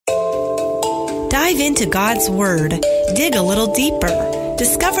Dive into God's Word. Dig a little deeper.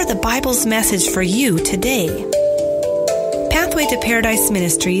 Discover the Bible's message for you today. Pathway to Paradise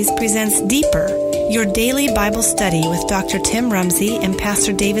Ministries presents Deeper, your daily Bible study with Dr. Tim Rumsey and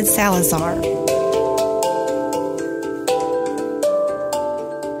Pastor David Salazar.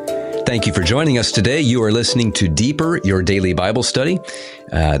 Thank you for joining us today. You are listening to Deeper, your daily Bible study.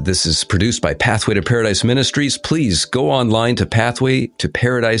 This is produced by Pathway to Paradise Ministries. Please go online to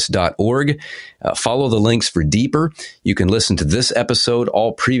pathwaytoparadise.org. Follow the links for Deeper. You can listen to this episode,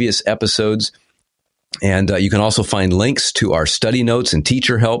 all previous episodes, and you can also find links to our study notes and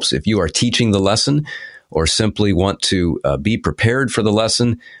teacher helps if you are teaching the lesson or simply want to be prepared for the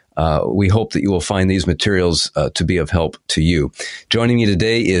lesson. We hope that you will find these materials to be of help to you. Joining me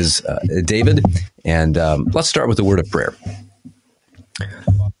today is David, and let's start with a word of prayer.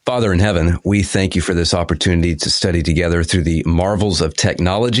 Father in heaven, we thank you for this opportunity to study together through the marvels of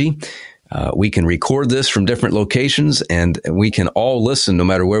technology. We can record this from different locations, and we can all listen no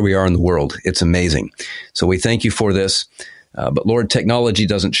matter where we are in the world. It's amazing. So we thank you for this. But Lord, technology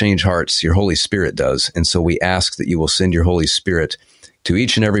doesn't change hearts. Your Holy Spirit does. And so we ask that you will send your Holy Spirit to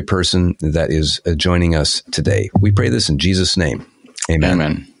each and every person that is joining us today. We pray this in Jesus' name. Amen.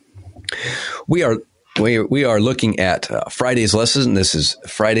 Amen. We are looking at Friday's lesson. This is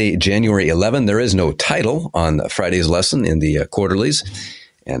Friday, January 11. There is no title on Friday's lesson in the quarterlies,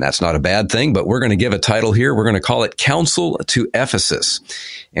 and that's not a bad thing, but we're going to give a title here. We're going to call it Counsel to Ephesus.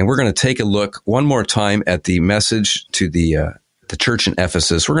 And we're going to take a look one more time at the message to the church in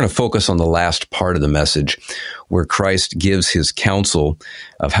Ephesus. We're going to focus on the last part of the message where Christ gives his counsel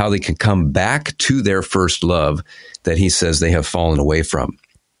of how they can come back to their first love that he says they have fallen away from.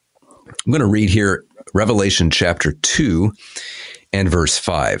 I'm going to read here Revelation chapter 2 and verse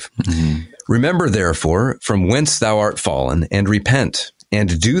 5. Mm-hmm. Remember, therefore, from whence thou art fallen, and repent,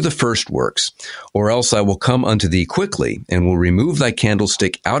 and do the first works, or else I will come unto thee quickly, and will remove thy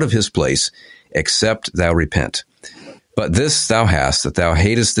candlestick out of his place, except thou repent. But this thou hast, that thou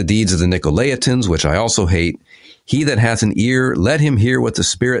hatest the deeds of the Nicolaitans, which I also hate. He that hath an ear, let him hear what the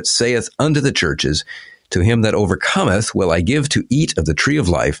Spirit saith unto the churches. To him that overcometh will I give to eat of the tree of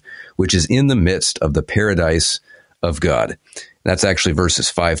life, which is in the midst of the paradise of God. That's actually verses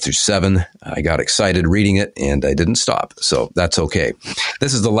 5 through 7. I got excited reading it, and I didn't stop, so that's okay.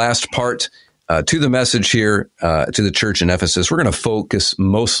 This is the last part to the message here to the church in Ephesus. We're going to focus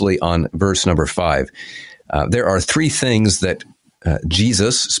mostly on verse number 5. There are three things that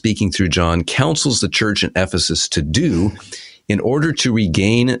Jesus, speaking through John, counsels the church in Ephesus to do in order to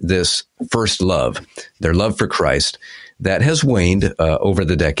regain this first love, their love for Christ, that has waned over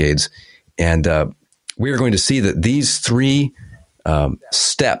the decades. And we are going to see that these three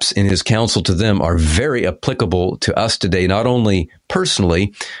steps in his counsel to them are very applicable to us today, not only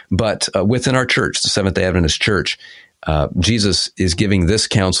personally, but within our church, the Seventh-day Adventist Church. Jesus is giving this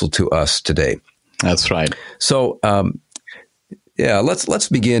counsel to us today. That's right. So, let's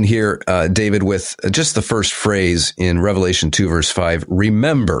begin here, David, with just the first phrase in Revelation 2, verse 5.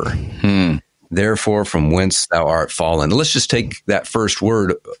 Remember, therefore, from whence thou art fallen. Let's just take that first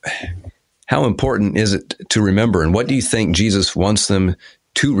word. How important is it to remember, and what do you think Jesus wants them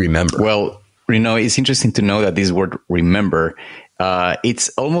to remember? Well, it's interesting to know that this word remember, it's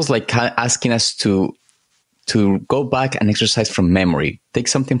almost like asking us to go back and exercise from memory. Take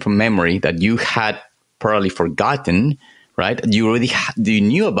something from memory that you had probably forgotten, right? You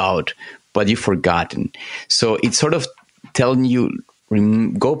knew about, but you've forgotten. So it's sort of telling you,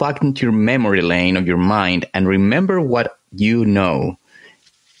 go back into your memory lane of your mind and remember what you know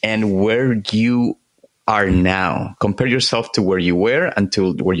and where you are now. Compare yourself to where you were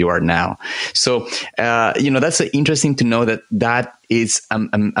until where you are now. So, that's interesting to know that is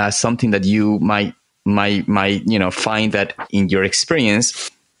something that you might find that in your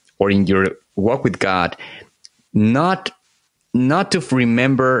experience or in your walk with God, not to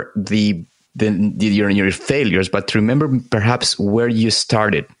remember your failures, but to remember perhaps where you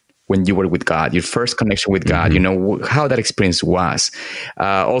started when you were with God, your first connection with God, how that experience was.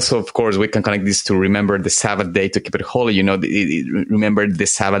 Also, of course, we can connect this to remember the Sabbath day, to keep it holy, remember the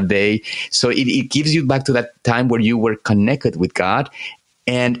Sabbath day. So it gives you back to that time where you were connected with God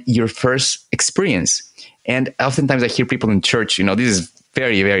and your first experience. And oftentimes I hear people in church, this is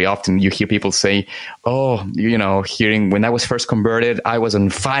very, very often you hear people say, hearing when I was first converted, I was on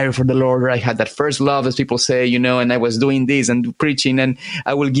fire for the Lord. I had that first love, as people say, and I was doing this and preaching, and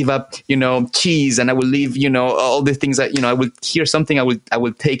I will give up, cheese, and I will leave, all the things that, I will hear something, I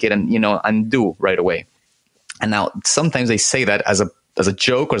will take it and, and do right away. And now sometimes they say that as a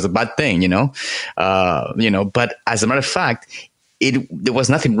joke or as a bad thing, but as a matter of fact, there was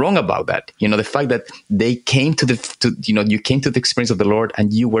nothing wrong about that. The fact that they came you came to the experience of the Lord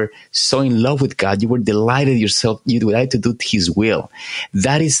and you were so in love with God, you were delighted yourself, you delighted to do His will.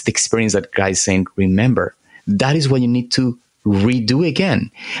 That is the experience that Christ is saying, remember. That is what you need to redo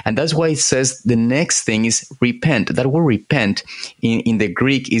again. And that's why it says the next thing is repent. That word repent in the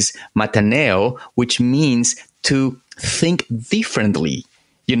Greek is metaneo, which means to think differently.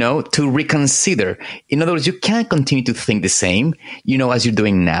 To reconsider. In other words, you can't continue to think the same, as you're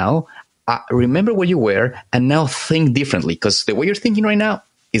doing now. Remember where you were and now think differently, because the way you're thinking right now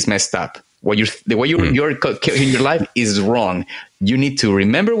is messed up. The way you're in your life is wrong. You need to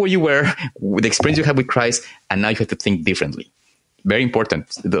remember where you were, the experience you had with Christ, and now you have to think differently. Very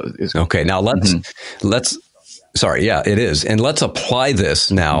important. Okay, now let's sorry, yeah, it is. And let's apply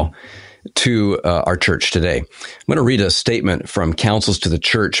this now to our church today. I'm going to read a statement from Counsels to the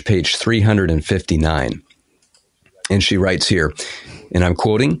Church, page 359. And she writes here, and I'm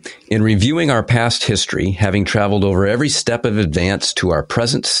quoting, "In reviewing our past history, having traveled over every step of advance to our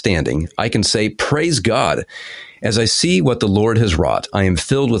present standing, I can say, praise God. As I see what the Lord has wrought, I am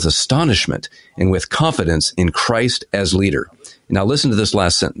filled with astonishment and with confidence in Christ as leader." Now listen to this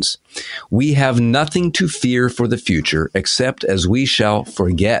last sentence. "We have nothing to fear for the future except as we shall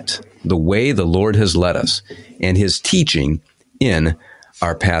forget the way the Lord has led us and His teaching in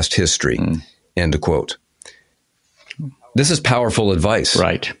our past history." End of quote. This is powerful advice.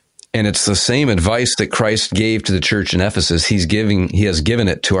 Right. And it's the same advice that Christ gave to the church in Ephesus. He has given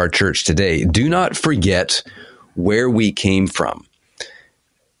it to our church today. Do not forget where we came from.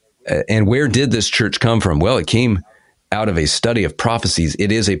 And where did this church come from? Well, it came out of a study of prophecies.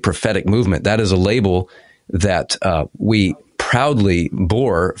 It is a prophetic movement. That is a label that we proudly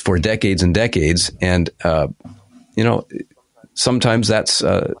bore for decades and decades. And, sometimes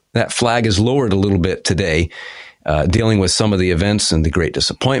that flag is lowered a little bit today, dealing with some of the events and the great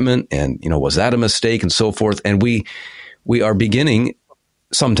disappointment and, was that a mistake and so forth. And we are beginning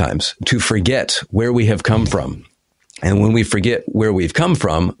sometimes to forget where we have come from. And when we forget where we've come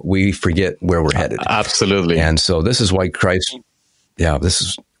from, we forget where we're headed. Absolutely. And so this is why this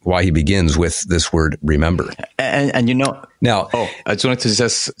is why He begins with this word, remember. And now, I just wanted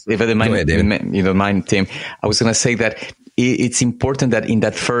to if I don't mind, Tim, I was going to say that it's important that in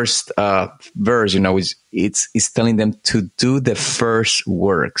that first verse, it's telling them to do the first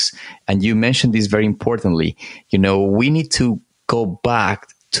works. And you mentioned this very importantly. We need to go back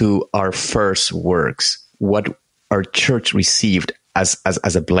to our first works, what our church received as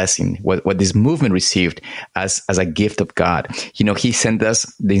a blessing, what this movement received as a gift of God. He sent us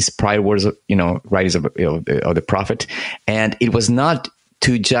the inspired words, writings of the prophet. And it was not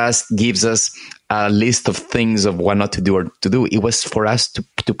to just gives us a list of things of what not to do or to do. It was for us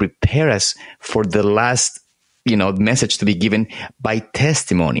to prepare us for the last, message to be given by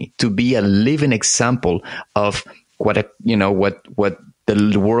testimony, to be a living example of what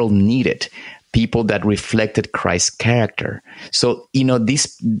the world needed. People that reflected Christ's character. So,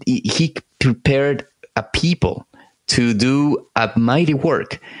 He prepared a people to do a mighty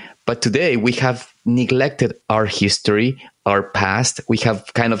work. But today we have neglected our history, our past. We have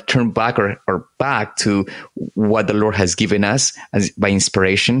kind of turned back or back to what the Lord has given us by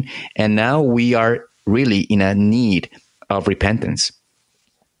inspiration. And now we are really in a need of repentance.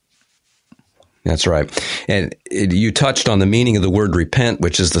 That's right. And you touched on the meaning of the word repent,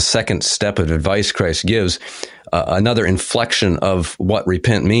 which is the second step of advice Christ gives. Another inflection of what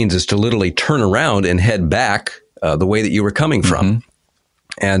repent means is to literally turn around and head back the way that you were coming from.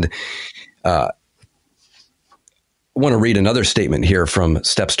 And I want to read another statement here from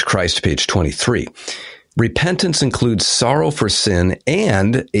Steps to Christ, page 23. Repentance includes sorrow for sin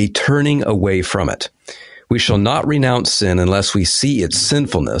and a turning away from it. We shall not renounce sin unless we see its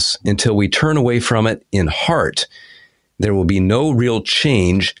sinfulness. Until we turn away from it in heart, there will be no real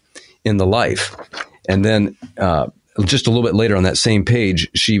change in the life. And then just a little bit later on that same page,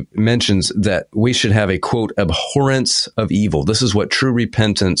 she mentions that we should have a, quote, abhorrence of evil. This is what true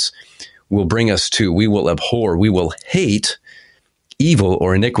repentance will bring us to. We will abhor, we will hate evil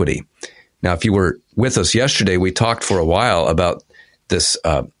or iniquity. Now, if you were with us yesterday, we talked for a while about this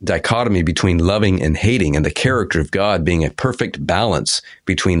dichotomy between loving and hating, and the character of God being a perfect balance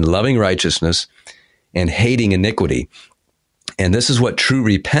between loving righteousness and hating iniquity. And this is what true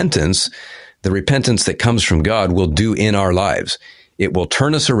repentance, the repentance that comes from God, will do in our lives. It will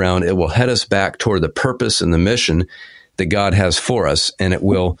turn us around. It will head us back toward the purpose and the mission that God has for us, and it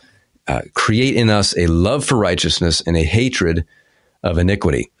will create in us a love for righteousness and a hatred of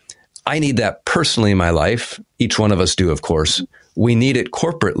iniquity. I need that personally in my life. Each one of us do, of course. We need it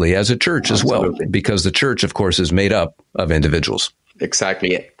corporately as a church as well, because the church, of course, is made up of individuals.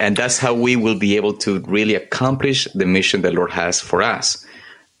 Exactly. And that's how we will be able to really accomplish the mission the Lord has for us,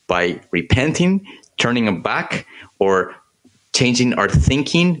 by repenting, turning back, or changing our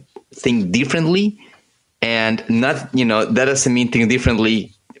thinking, think differently. And not, that doesn't mean think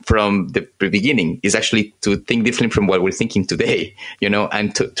differently from the beginning. It's actually to think differently from what we're thinking today,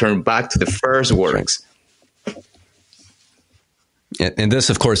 and to turn back to the first works. And this,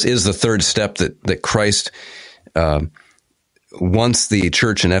 of course, is the third step that Christ wants the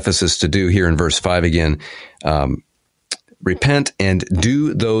church in Ephesus to do here in verse 5 again. Repent and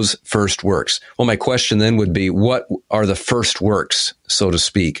do those first works. Well, my question then would be, what are the first works, so to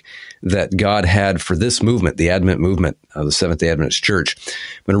speak, that God had for this movement, the Advent movement of the Seventh-day Adventist Church?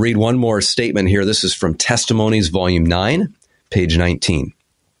 I'm going to read one more statement here. This is from Testimonies, Volume 9, page 19.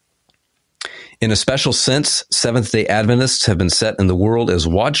 In a special sense, Seventh-day Adventists have been set in the world as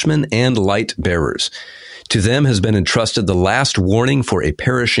watchmen and light bearers. To them has been entrusted the last warning for a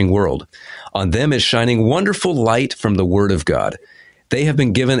perishing world. On them is shining wonderful light from the Word of God. They have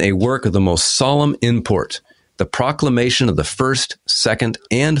been given a work of the most solemn import, the proclamation of the first, second,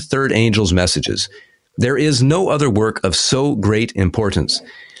 and third angels' messages. There is no other work of so great importance.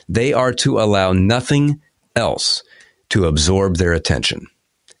 They are to allow nothing else to absorb their attention.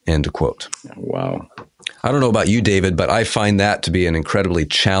 End quote. Wow. I don't know about you, David, but I find that to be an incredibly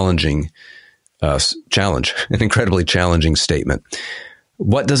challenging an incredibly challenging statement.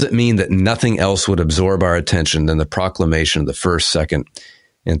 What does it mean that nothing else would absorb our attention than the proclamation of the first, second,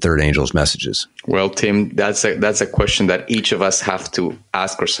 and third angels' messages? Well, Tim, that's a question that each of us have to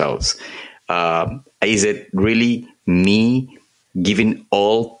ask ourselves. Is it really me giving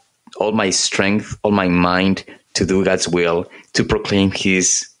all my strength, all my mind to do God's will, to proclaim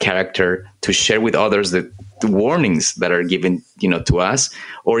His character, to share with others the warnings that are given, to us?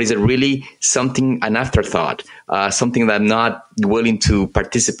 Or is it really an afterthought, something that I'm not willing to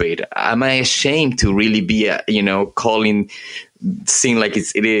participate? Am I ashamed to really be, calling sin like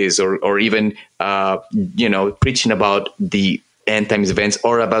it is, or even, preaching about the end times events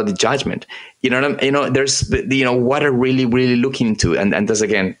or about the judgment? There's, what are really, really looking into? And that's,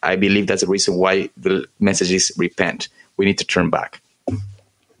 again, I believe that's the reason why the message is repent. We need to turn back.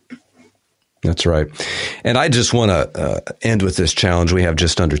 That's right. And I just want to end with this challenge. We have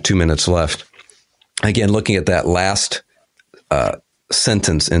just under 2 minutes left. Again, looking at that last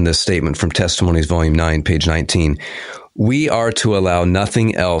sentence in this statement from Testimonies, Volume 9, page 19, we are to allow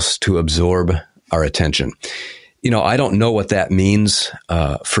nothing else to absorb our attention. I don't know what that means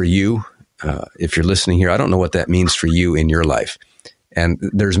for you. If you're listening here, I don't know what that means for you in your life. And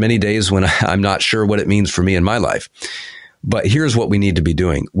there's many days when I'm not sure what it means for me in my life. But here's what we need to be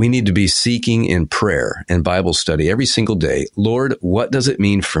doing. We need to be seeking in prayer and Bible study every single day. Lord, what does it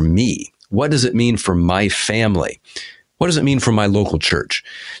mean for me? What does it mean for my family? What does it mean for my local church?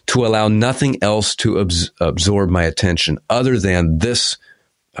 To allow nothing else to absorb my attention other than this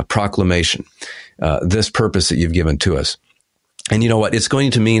proclamation, this purpose that you've given to us. And you know what? It's going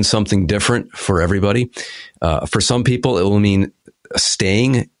to mean something different for everybody. For some people, it will mean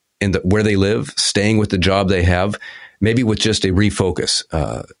staying in where they live, staying with the job they have, maybe with just a refocus,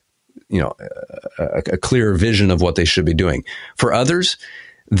 a clearer vision of what they should be doing. For others,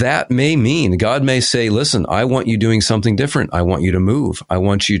 that may mean God may say, listen, I want you doing something different. I want you to move. I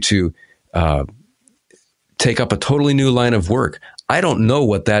want you to take up a totally new line of work. I don't know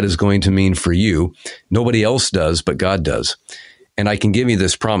what that is going to mean for you. Nobody else does, but God does. And I can give you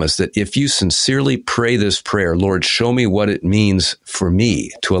this promise that if you sincerely pray this prayer, Lord, show me what it means for me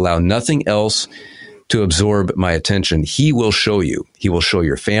to allow nothing else to absorb my attention, He will show you. He will show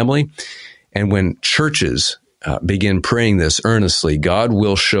your family. And when churches begin praying this earnestly, God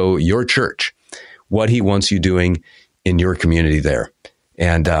will show your church what He wants you doing in your community there.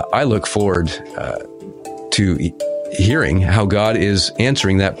 And I look forward to hearing how God is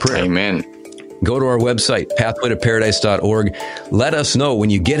answering that prayer. Amen. Go to our website, pathwaytoparadise.org. Let us know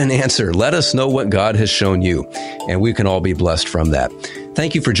when you get an answer. Let us know what God has shown you, and we can all be blessed from that.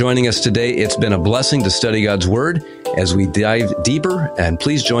 Thank you for joining us today. It's been a blessing to study God's Word as we dive deeper, and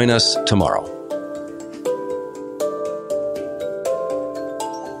please join us tomorrow.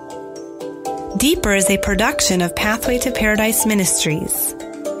 Deeper is a production of Pathway to Paradise Ministries.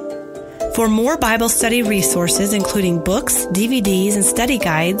 For more Bible study resources, including books, DVDs, and study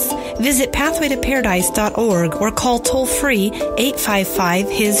guides, visit pathwaytoparadise.org or call toll-free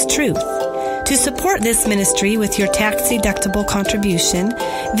 855-HIS-TRUTH. To support this ministry with your tax-deductible contribution,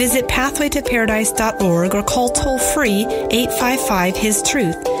 visit pathwaytoparadise.org or call toll-free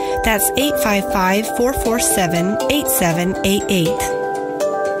 855-HIS-TRUTH. That's 855-447-8788.